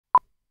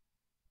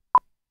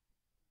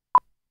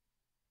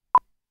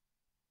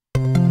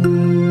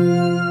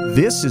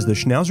This is the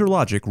Schnauzer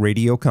Logic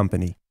Radio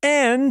Company.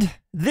 And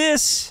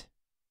this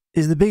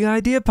is the Big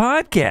Idea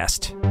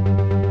Podcast.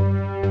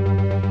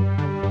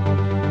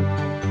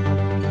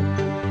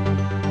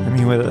 I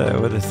mean,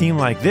 with a theme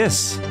like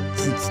this,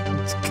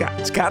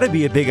 it's got to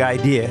be a big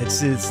idea.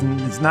 It's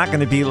not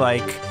going to be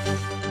like,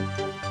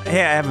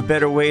 hey, I have a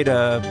better way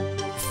to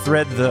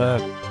thread the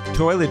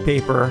toilet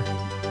paper.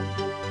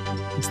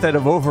 Instead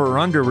of over or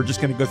under, we're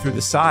just going to go through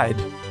the side.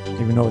 I don't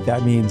even know what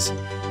that means.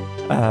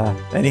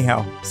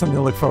 Anyhow, something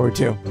to look forward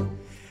to.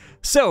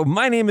 So,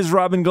 my name is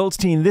Robin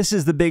Goldstein. This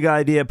is the Big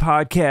Idea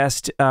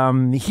Podcast.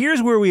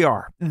 Here's where we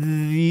are.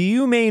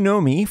 You may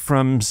know me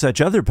from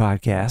such other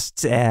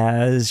podcasts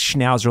as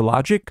Schnauzer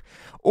Logic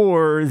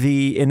or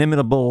the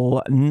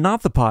inimitable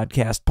Not the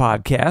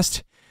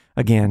Podcast.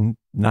 Again,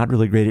 not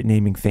really great at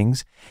naming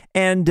things.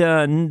 And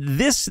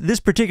this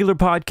particular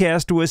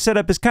podcast was set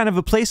up as kind of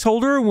a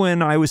placeholder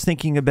when I was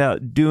thinking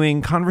about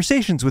doing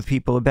conversations with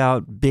people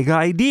about big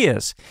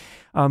ideas.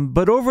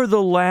 But over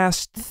the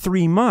last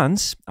 3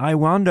 months, I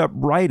wound up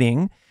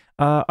writing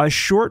a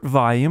short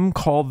volume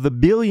called The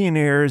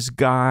Billionaire's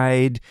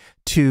Guide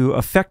to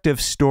Effective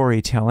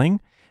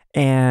Storytelling.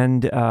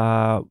 And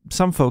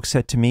some folks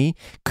said to me,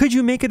 could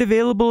you make it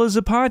available as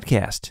a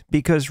podcast?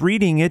 Because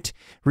reading it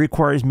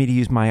requires me to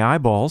use my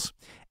eyeballs,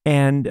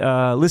 and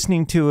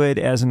listening to it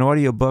as an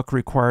audiobook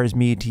requires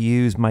me to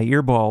use my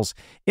earballs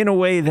in a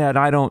way that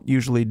I don't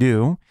usually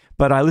do.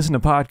 But I listen to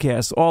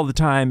podcasts all the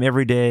time,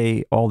 every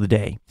day, all the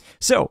day.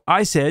 So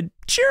I said,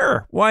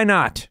 sure, why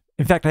not?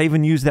 In fact, I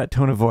even used that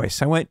tone of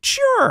voice. I went,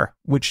 sure,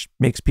 which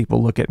makes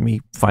people look at me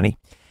funny.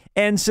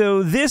 And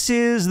so this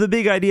is the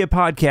Big Idea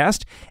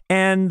Podcast,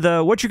 and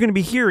what you're going to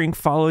be hearing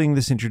following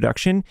this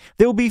introduction,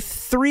 there will be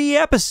 3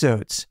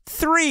 episodes.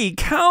 3,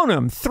 count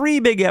them, 3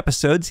 big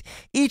episodes,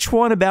 each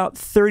one about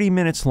 30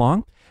 minutes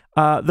long.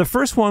 The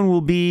first one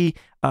will be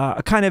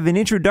a kind of an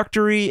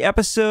introductory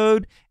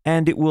episode,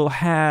 and it will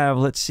have,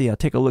 let's see, I'll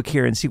take a look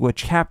here and see what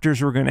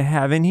chapters we're going to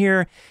have in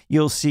here.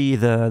 You'll see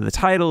the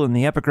title and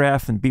the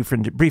epigraph and brief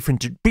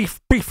introduction,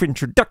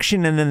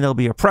 and then there'll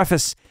be a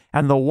preface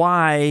and the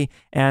why,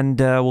 and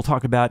we'll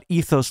talk about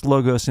ethos,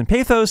 logos, and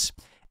pathos,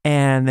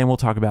 and then we'll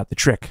talk about the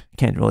trick. I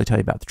can't really tell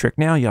you about the trick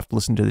now. You have to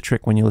listen to the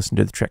trick when you listen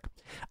to the trick.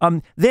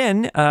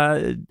 Then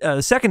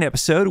the second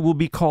episode will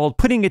be called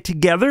Putting It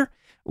Together,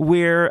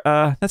 where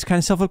that's kind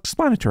of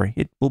self-explanatory.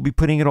 It will be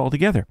putting it all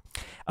together.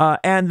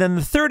 And then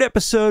the third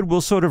episode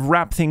will sort of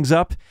wrap things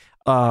up.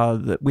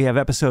 We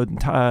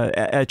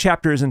have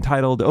chapters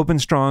entitled Open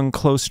Strong,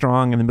 Close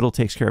Strong, and the middle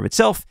takes care of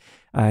itself.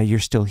 You're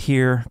still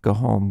here, go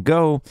home,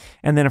 go.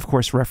 And then, of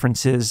course,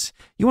 references.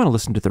 You want to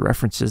listen to the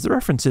references. The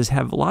references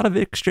have a lot of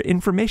extra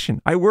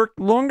information. I worked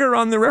longer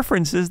on the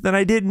references than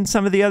I did in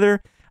some of the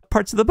other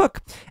parts of the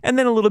book, and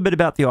then a little bit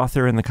about the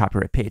author and the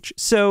copyright page.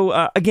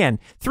 So again,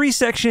 3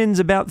 sections,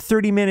 about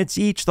 30 minutes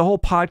each. The whole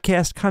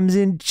podcast comes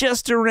in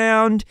just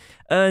around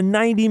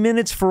 90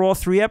 minutes for all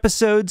 3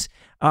 episodes.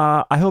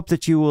 I hope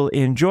that you will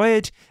enjoy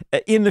it.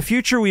 In the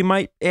future, we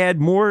might add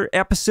more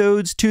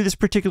episodes to this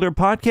particular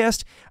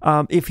podcast.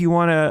 If you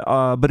want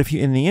to, but if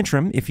you, in the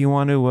interim, if you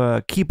want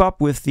to keep up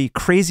with the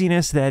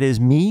craziness that is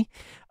me,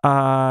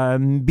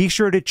 be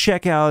sure to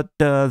check out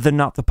the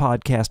Not the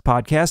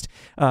Podcast,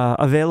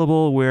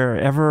 available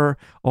wherever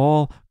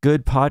all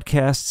good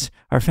podcasts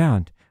are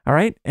found. All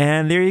right,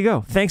 and there you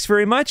go. Thanks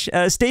very much.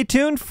 Stay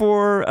tuned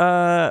for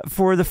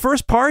the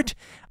first part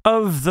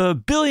of the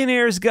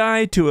Billionaire's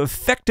Guide to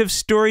Effective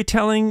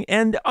Storytelling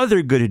and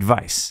Other Good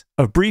Advice,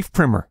 a brief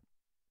primer.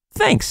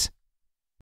 Thanks.